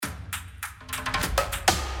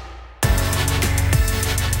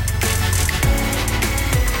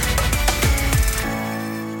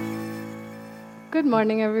Good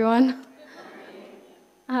morning, everyone.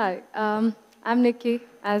 Hi, I'm Nikki.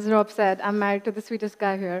 As Rob said, I'm married to the sweetest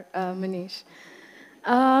guy here, Manish.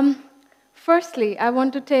 Um, Firstly, I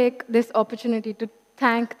want to take this opportunity to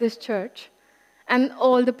thank this church and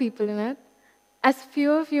all the people in it. As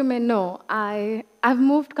few of you may know, I've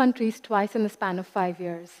moved countries twice in the span of 5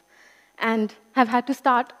 years and have had to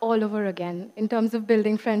start all over again in terms of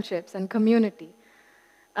building friendships and community.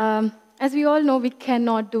 As we all know, we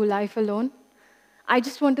cannot do life alone. I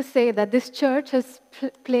just want to say that this church has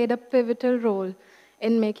played a pivotal role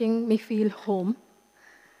in making me feel home.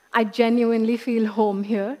 I genuinely feel home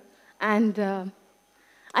here, and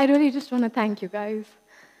I really just want to thank you guys.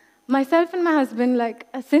 Myself and my husband,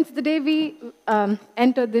 since the day we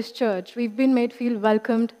entered this church, we've been made feel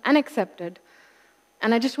welcomed and accepted.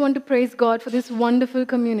 And I just want to praise God for this wonderful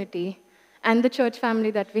community and the church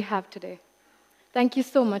family that we have today. Thank you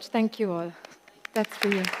so much. Thank you all. That's for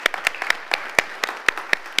you.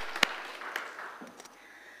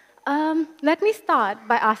 Let me start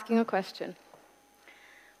by asking a question.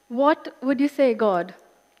 What would you say, God,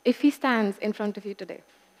 if He stands in front of you today?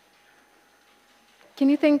 Can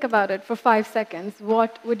you think about it for 5 seconds?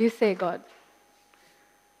 What would you say, God?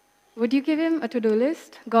 Would you give Him a to-do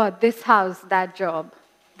list? God, this house, that job.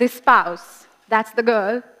 This spouse, that's the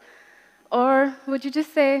girl. Or would you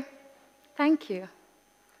just say, thank you?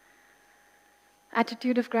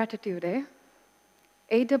 Attitude of gratitude, eh?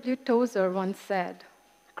 A.W. Tozer once said,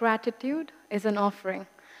 gratitude is an offering,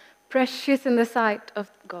 precious in the sight of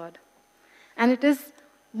God. And it is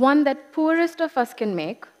one that poorest of us can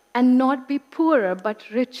make, and not be poorer but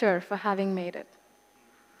richer for having made it.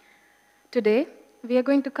 Today, we are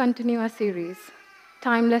going to continue our series,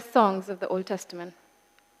 Timeless Songs of the Old Testament,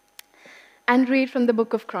 and read from the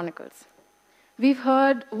book of Chronicles. We've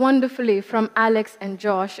heard wonderfully from Alex and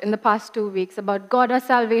Josh in the past 2 weeks about God our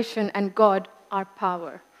salvation and God our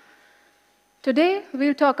power. Today,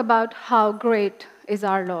 we'll talk about how great is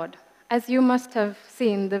our Lord. As you must have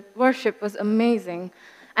seen, the worship was amazing,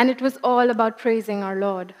 and it was all about praising our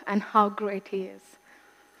Lord and how great He is.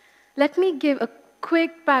 Let me give a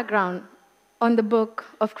quick background on the book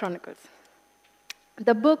of Chronicles.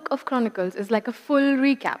 The book of Chronicles is like a full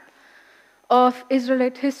recap of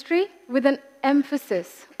Israelite history with an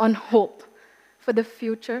emphasis on hope for the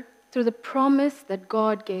future through the promise that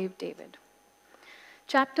God gave David.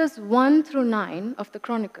 Chapters 1 through 9 of the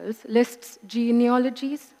Chronicles lists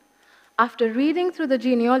genealogies. After reading through the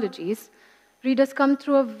genealogies, readers come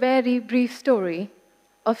through a very brief story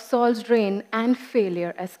of Saul's reign and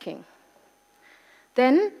failure as king.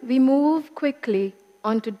 Then we move quickly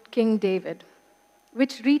on to King David,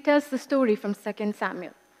 which retells the story from 2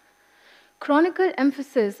 Samuel. Chronicle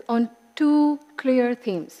emphasis on two clear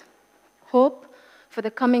themes: hope for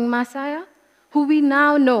the coming Messiah, who we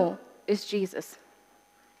now know is Jesus,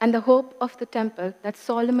 and the hope of the temple that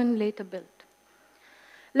Solomon later built.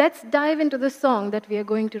 Let's dive into the song that we are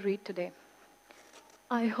going to read today.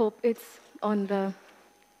 I hope it's on the,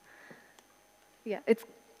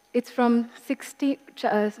 it's from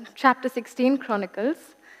chapter 16, Chronicles.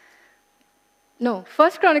 No,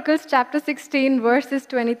 1 Chronicles chapter 16, verses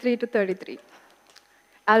 23 to 33.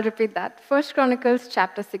 I'll repeat that. 1 Chronicles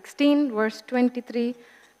chapter 16, verse 23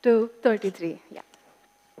 to 33. Yeah.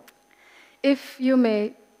 If you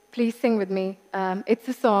may, please sing with me. It's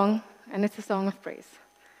a song, and it's a song of praise.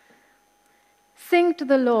 Sing to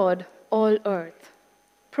the Lord, all earth.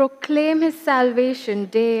 Proclaim His salvation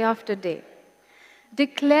day after day.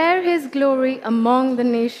 Declare His glory among the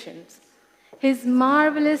nations, His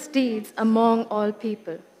marvelous deeds among all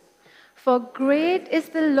people. For great is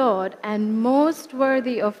the Lord and most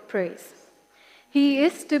worthy of praise. He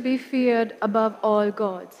is to be feared above all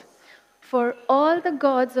gods. For all the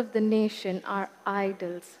gods of the nation are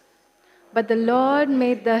idols. But the Lord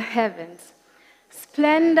made the heavens.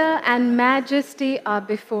 Splendor and majesty are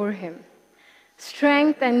before Him.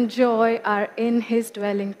 Strength and joy are in His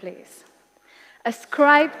dwelling place.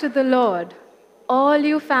 Ascribe to the Lord, all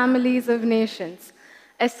you families of nations.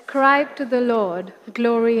 Ascribe to the Lord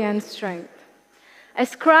glory and strength.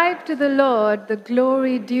 Ascribe to the Lord the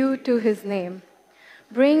glory due to His name.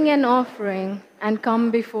 Bring an offering and come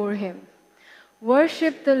before Him.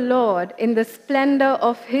 Worship the Lord in the splendor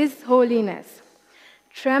of His holiness.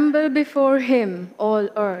 Tremble before Him, all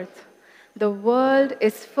earth. The world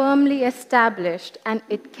is firmly established and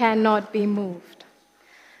it cannot be moved.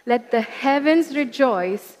 Let the heavens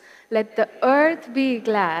rejoice, let the earth be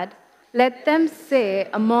glad. Let them say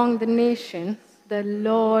among the nations, the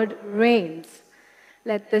Lord reigns.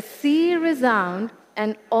 Let the sea resound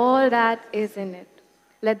and all that is in it.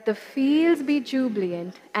 Let the fields be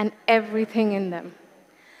jubilant and everything in them.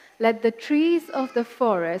 Let the trees of the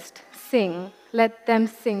forest sing. Let them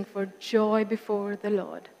sing for joy before the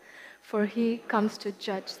Lord, for he comes to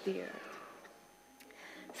judge the earth.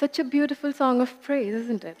 Such a beautiful song of praise,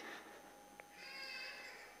 isn't it?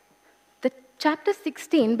 The chapter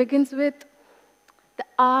 16 begins with the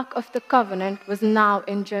Ark of the Covenant was now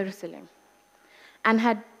in Jerusalem and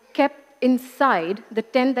had kept inside the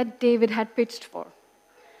tent that David had pitched for.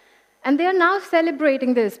 And they are now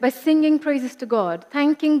celebrating this by singing praises to God,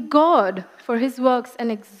 thanking God for his works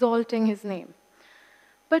and exalting his name.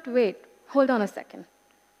 But wait, hold on a second.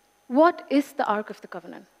 What is the Ark of the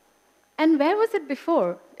Covenant? And where was it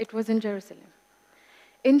before it was in Jerusalem?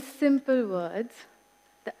 In simple words,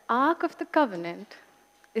 the Ark of the Covenant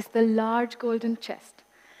is the large golden chest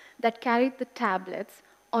that carried the tablets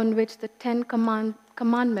on which the Ten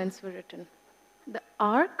Commandments were written. The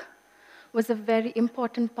Ark was a very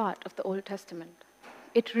important part of the Old Testament.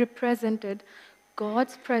 It represented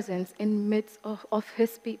God's presence in midst of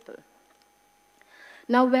his people.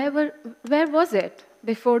 Now, where was it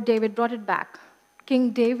before David brought it back?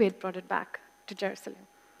 King David brought it back to Jerusalem.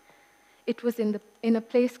 It was in a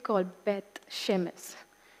place called Beth Shemesh.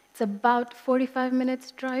 It's about 45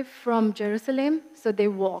 minutes drive from Jerusalem, so they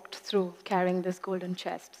walked through carrying this golden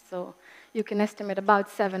chest. So you can estimate about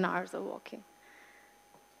 7 hours of walking.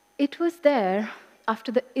 It was there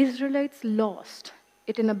after the Israelites lost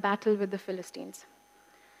it in a battle with the Philistines.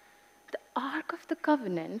 The Ark of the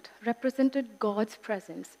Covenant represented God's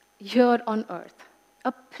presence here on earth,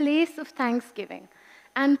 a place of thanksgiving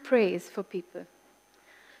and praise for people.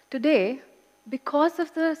 Today, because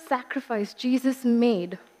of the sacrifice Jesus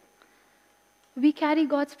made, we carry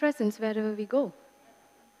God's presence wherever we go.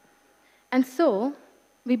 And so,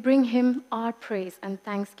 we bring him our praise and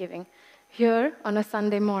thanksgiving here on a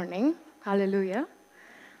Sunday morning, hallelujah,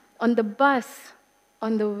 on the bus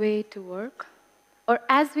on the way to work, or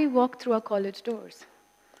as we walk through our college doors.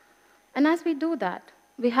 And as we do that,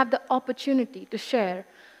 we have the opportunity to share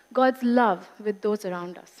God's love with those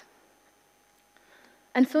around us.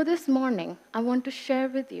 And so this morning, I want to share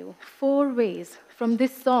with you 4 ways from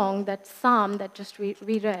this song, that psalm that just we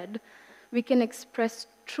read, we can express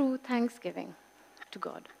true thanksgiving to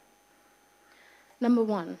God. Number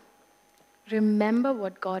 1, remember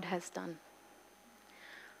what God has done.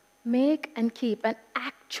 Make and keep an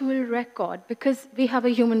actual record, because we have a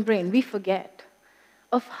human brain, we forget,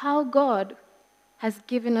 of how God has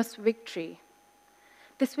given us victory.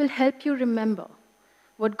 This will help you remember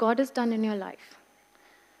what God has done in your life.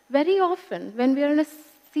 Very often, when we are in a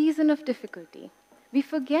season of difficulty, we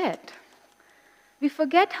forget. We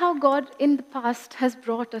forget how God in the past has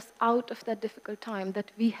brought us out of that difficult time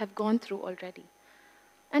that we have gone through already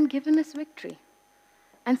and given us victory.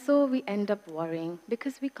 And so we end up worrying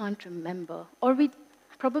because we can't remember, or we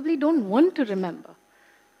probably don't want to remember.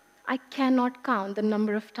 I cannot count the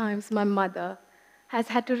number of times my mother has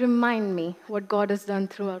had to remind me what God has done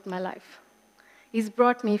throughout my life. He's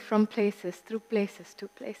brought me from places, through places, to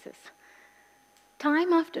places.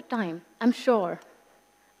 Time after time, I'm sure,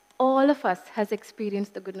 all of us has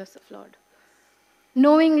experienced the goodness of Lord.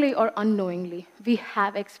 Knowingly or unknowingly, we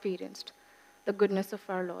have experienced the goodness of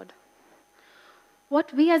our Lord.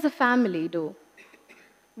 What we as a family do,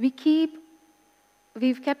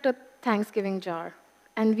 we've kept a Thanksgiving jar,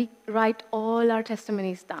 and we write all our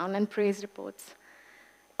testimonies down and praise reports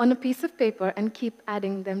on a piece of paper and keep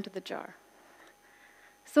adding them to the jar.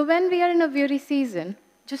 So when we are in a weary season,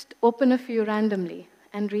 just open a few randomly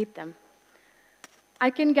and read them. I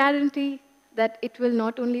can guarantee that it will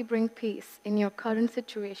not only bring peace in your current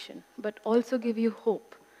situation, but also give you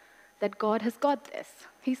hope that God has got this.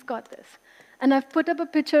 He's got this. And I've put up a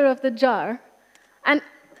picture of the jar, and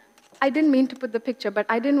I didn't mean to put the picture, but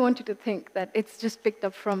I didn't want you to think that it's just picked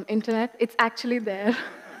up from internet. It's actually there.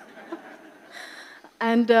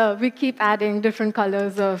 And we keep adding different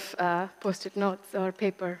colors of Post-it notes or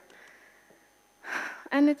paper.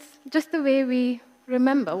 And it's just the way we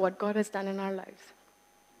remember what God has done in our lives.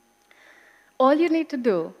 All you need to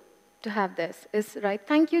do to have this is write,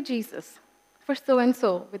 "Thank you, Jesus, for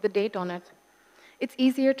so-and-so," with the date on it. It's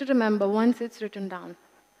easier to remember once it's written down.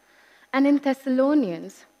 And in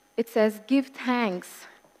Thessalonians, it says, "Give thanks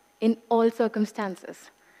in all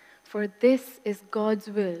circumstances, for this is God's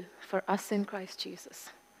will for us in Christ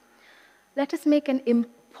Jesus." Let us make an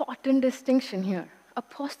important distinction here.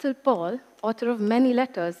 Apostle Paul, author of many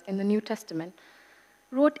letters in the New Testament,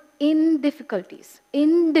 wrote in difficulties,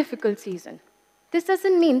 in difficult season. This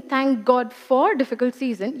doesn't mean thank God for difficult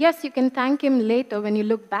season. Yes, you can thank him later when you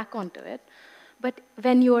look back onto it. But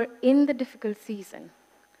when you are in the difficult season,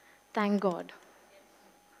 thank God.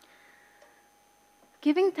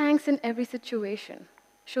 Giving thanks in every situation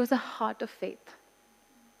shows a heart of faith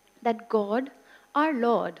that God, our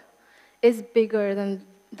Lord, is bigger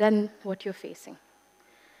than what you're facing.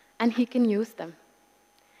 And He can use them.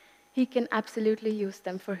 He can absolutely use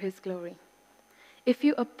them for His glory. If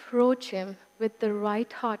you approach Him with the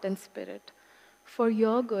right heart and spirit, for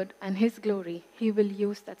your good and His glory, He will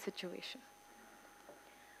use that situation.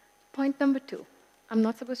 Point number 2. I'm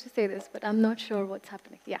not supposed to say this, but I'm not sure what's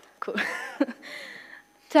happening. Yeah, cool.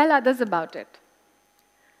 Tell others about it.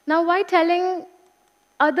 Now, why telling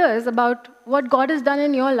others about what God has done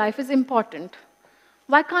in your life is important?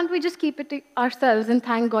 Why can't we just keep it to ourselves and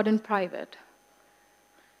thank God in private?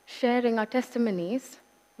 Sharing our testimonies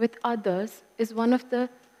with others is one of the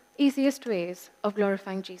easiest ways of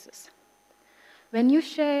glorifying Jesus. When you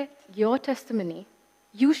share your testimony,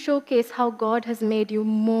 you showcase how God has made you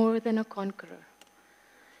more than a conqueror.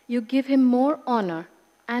 You give Him more honor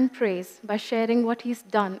and praise by sharing what He's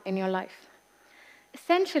done in your life.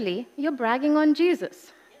 Essentially, you're bragging on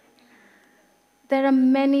Jesus. There are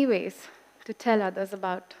many ways to tell others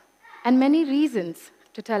about, and many reasons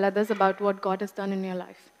to tell others about what God has done in your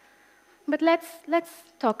life. But let's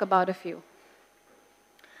talk about a few.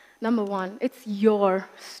 Number 1, it's your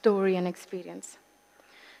story and experience.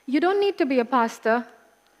 You don't need to be a pastor,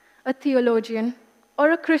 a theologian,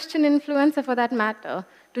 or a Christian influencer for that matter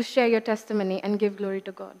to share your testimony and give glory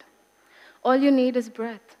to God. All you need is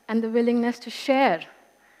breath and the willingness to share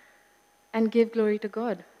and give glory to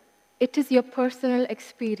God. It is your personal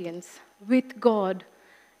experience with God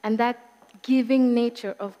and that giving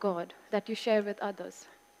nature of God that you share with others.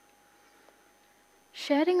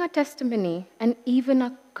 Sharing our testimony and even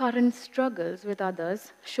our current struggles with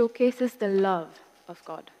others showcases the love of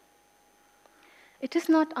God. It is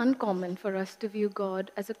not uncommon for us to view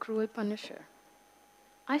God as a cruel punisher.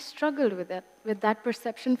 I struggled with that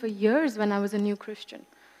perception for years when I was a new Christian.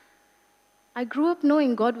 I grew up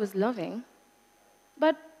knowing God was loving,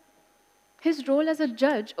 but His role as a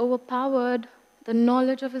judge overpowered the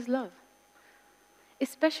knowledge of His love,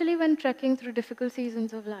 especially when trekking through difficult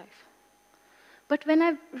seasons of life. But when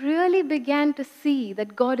I really began to see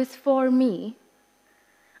that God is for me,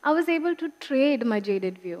 I was able to trade my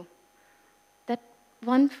jaded view,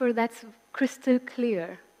 that's crystal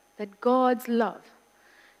clear, that God's love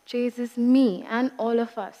chases me and all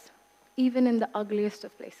of us, even in the ugliest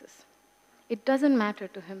of places. It doesn't matter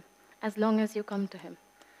to Him as long as you come to Him.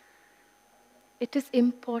 It is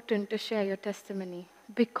important to share your testimony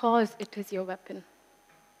because it is your weapon.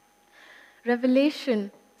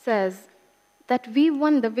 Revelation says that we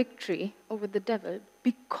won the victory over the devil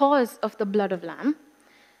because of the blood of Lamb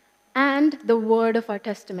and the word of our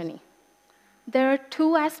testimony. There are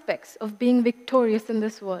 2 aspects of being victorious in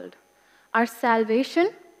this world. Our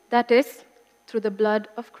salvation, that is, through the blood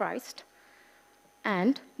of Christ,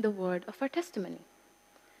 and the word of our testimony.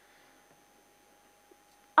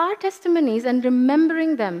 Our testimonies and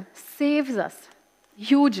remembering them saves us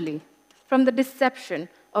hugely from the deception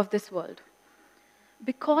of this world.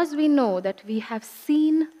 Because we know that we have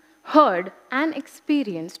seen, heard, and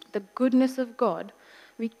experienced the goodness of God,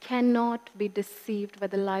 we cannot be deceived by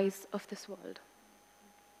the lies of this world.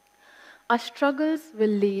 Our struggles will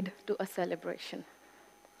lead to a celebration.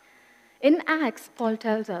 In Acts, Paul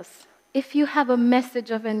tells us, if you have a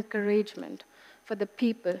message of encouragement for the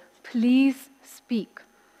people, please speak.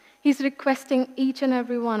 He's requesting each and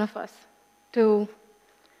every one of us to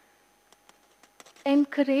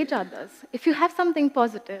encourage others. If you have something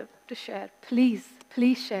positive to share, please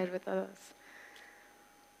share with others.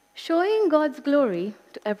 Showing God's glory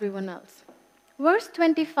to everyone else. Verse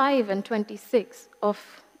 25 and 26 of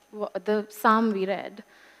the psalm we read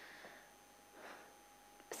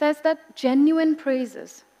says that genuine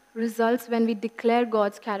praises results when we declare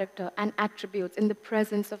God's character and attributes in the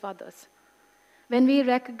presence of others. When we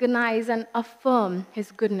recognize and affirm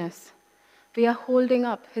His goodness, we are holding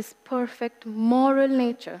up His perfect moral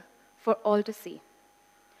nature for all to see.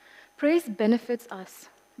 Praise benefits us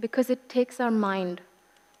because it takes our mind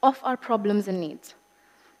off our problems and needs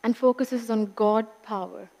and focuses on God's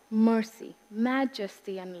power, mercy,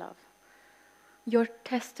 majesty, and love. Your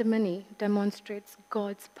testimony demonstrates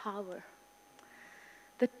God's power.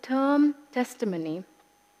 The term testimony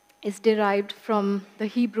is derived from the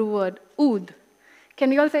Hebrew word ud. Can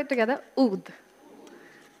we all say it together? Ud.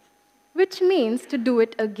 Which means to do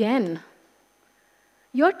it again.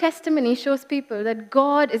 Your testimony shows people that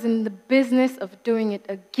God is in the business of doing it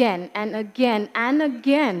again and again and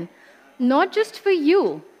again, not just for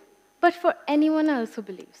you, but for anyone else who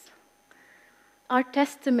believes. Our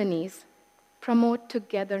testimonies promote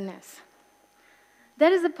togetherness.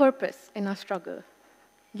 There is a purpose in our struggle.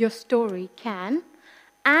 Your story can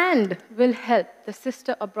and will help the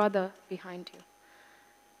sister or brother behind you.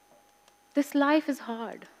 This life is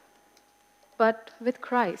hard, but with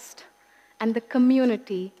Christ and the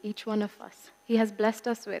community, each one of us, He has blessed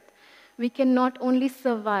us with, we can not only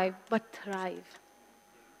survive, but thrive.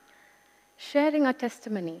 Sharing our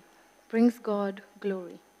testimony brings God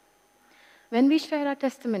glory. When we share our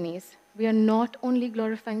testimonies, we are not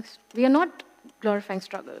glorifying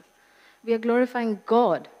struggle. We are glorifying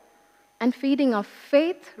God and feeding our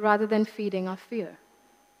faith rather than feeding our fear.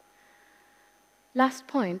 Last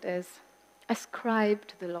point is ascribe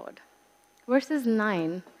to the Lord. Verses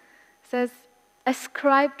 9 says,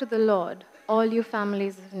 ascribe to the Lord, all you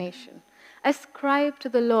families of the nation. Ascribe to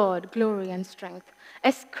the Lord glory and strength.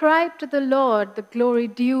 Ascribe to the Lord the glory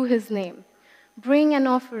due His name. Bring an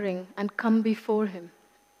offering and come before Him.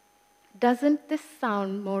 Doesn't this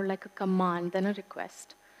sound more like a command than a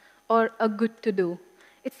request or a good to do?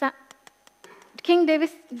 King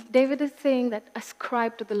David is saying that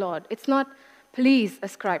ascribe to the Lord. It's not please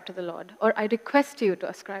ascribe to the Lord or I request you to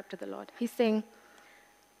ascribe to the Lord. He's saying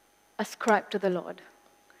ascribe to the Lord.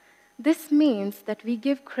 This means that we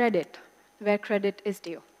give credit where credit is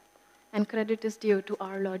due, and credit is due to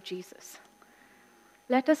our Lord Jesus.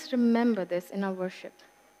 Let us remember this in our worship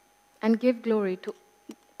and give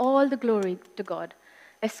all the glory to God,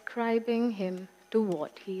 ascribing Him to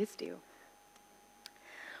what He is due.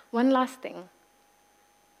 One last thing.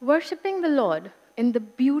 Worshipping the Lord in the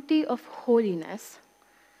beauty of holiness,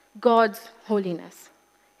 God's holiness,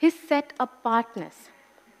 His set apartness,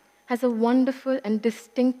 has a wonderful and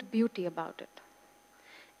distinct beauty about it.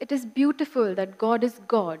 It is beautiful that God is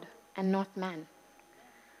God and not man.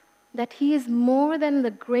 That He is more than the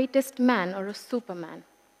greatest man or a superman.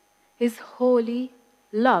 His holy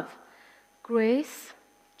love, grace,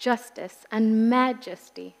 justice, and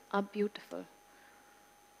majesty are beautiful.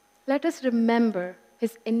 Let us remember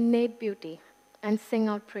His innate beauty and sing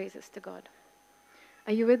out praises to God.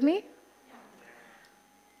 Are you with me?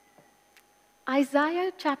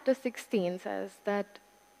 Isaiah chapter 16 says that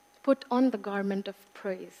put on the garment of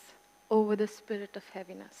praise over the spirit of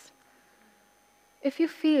heaviness. If you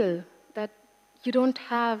feel that you don't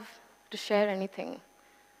have to share anything,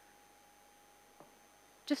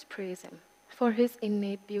 just praise Him for His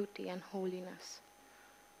innate beauty and holiness,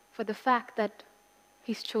 for the fact that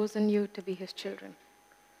He's chosen you to be His children.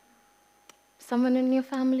 Someone in your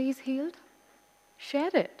family is healed?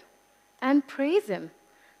 Share it and praise Him.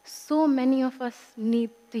 So many of us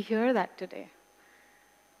need to hear that today.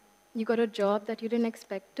 You got a job that you didn't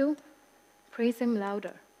expect to? Praise Him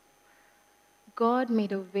louder. God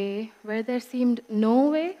made a way where there seemed no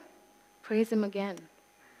way. Praise Him again.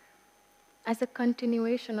 As a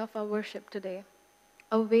continuation of our worship today,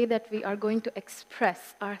 a way that we are going to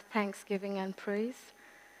express our thanksgiving and praise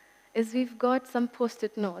is we've got some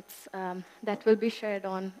post-it notes that will be shared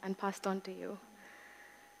on and passed on to you.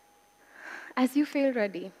 As you feel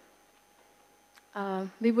ready,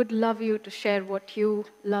 we would love you to share what you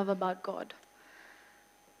love about God,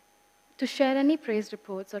 to share any praise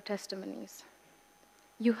reports or testimonies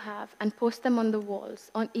you have and post them on the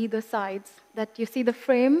walls on either sides, that you see the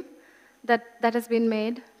frame that has been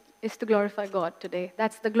made is to glorify God today.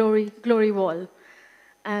 That's the glory wall.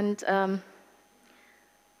 And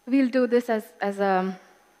we'll do this as a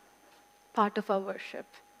part of our worship.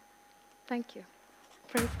 Thank you.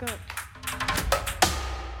 Praise God.